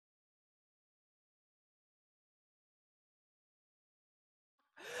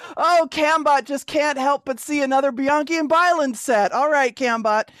Oh, Cambot just can't help but see another Bianchi and Byland set. All right,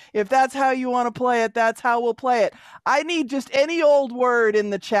 Cambot, if that's how you want to play it, that's how we'll play it. I need just any old word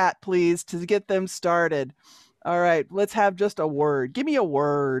in the chat, please, to get them started. All right, let's have just a word. Give me a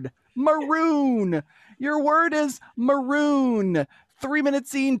word. Maroon. Your word is maroon. 3-minute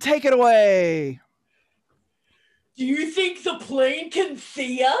scene, take it away. Do you think the plane can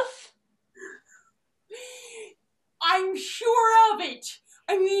see us? I'm sure of it.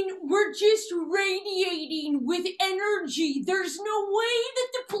 I mean, we're just radiating with energy. There's no way that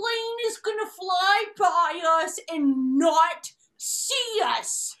the plane is gonna fly by us and not see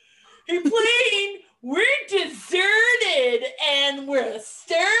us. Hey, plane, we're deserted and we're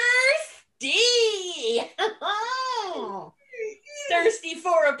thirsty. Thirsty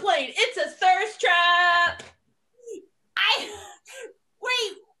for a plane. It's a thirst trap.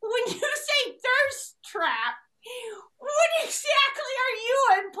 Wait, when you say thirst trap, what exactly are you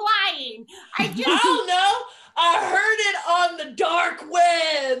implying? I don't know. I heard it on the dark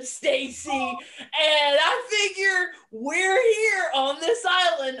web, Stacy, and I figure we're here on this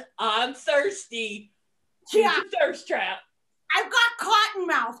island. I'm thirsty. Yeah, it's a thirst trap. I've got cotton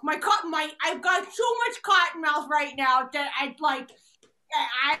mouth. I've got so much cotton mouth right now that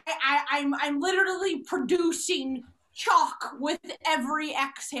I'm literally producing chalk with every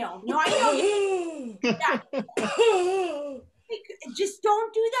exhale. No, I know. Yeah. Just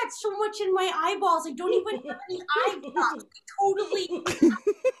don't do that so much in my eyeballs. I don't even have any eyeballs. Totally.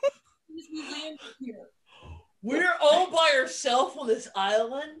 We're all by ourselves on this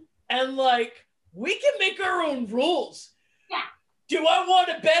island, and we can make our own rules. Yeah. Do I want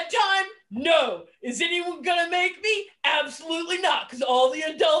a bedtime? No. Is anyone gonna make me? Absolutely not, because all the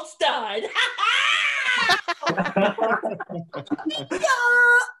adults died.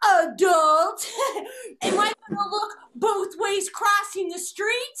 Adult. Am I gonna look both ways crossing the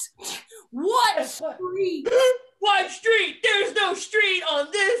streets? What street? What street? There's no street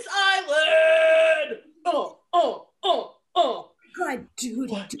on this island. God, dude.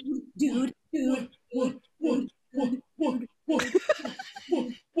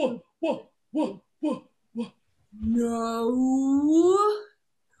 No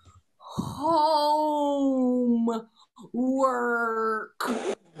homework.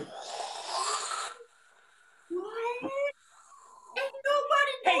 What? Ain't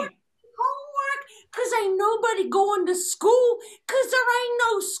nobody doing homework? Cause ain't nobody going to school? Cause there ain't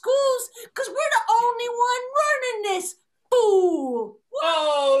no schools? Cause we're the only one running this fool. What?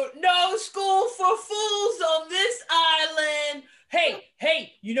 Oh, no school for fools on this island.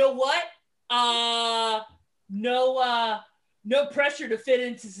 Hey, you know what? No pressure to fit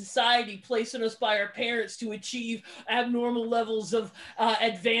into society placed on us by our parents to achieve abnormal levels of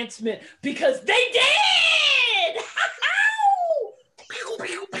advancement, because they did!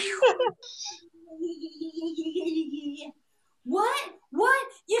 What?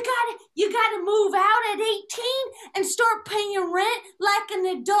 You gotta move out at 18 and start paying rent like an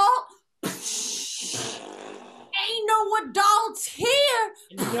adult? Ain't no adults here.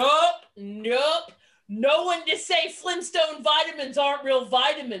 Nope. No one to say Flintstone vitamins aren't real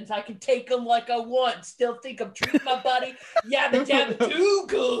vitamins. I can take them like I want. Still think I'm treating my body yabba dabba too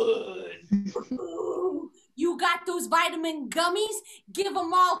good. Ooh, you got those vitamin gummies? Give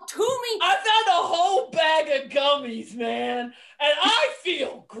them all to me. I found a whole bag of gummies, man, and I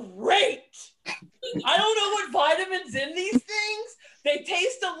feel great. I don't know what vitamins in these things. They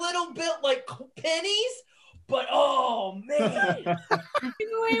taste a little bit like pennies. But oh man! Wait!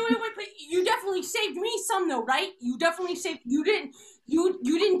 But you definitely saved me some, though, right? You definitely saved. You didn't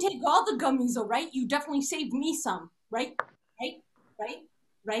take all the gummies, though, right? You definitely saved me some, right?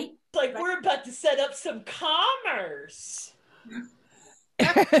 Right? We're about to set up some commerce.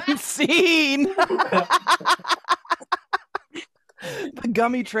 Scene. The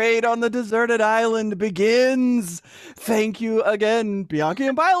gummy trade on the deserted island begins. Thank you again, Bianchi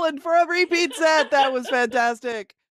and Byland, for a repeat set. That was fantastic.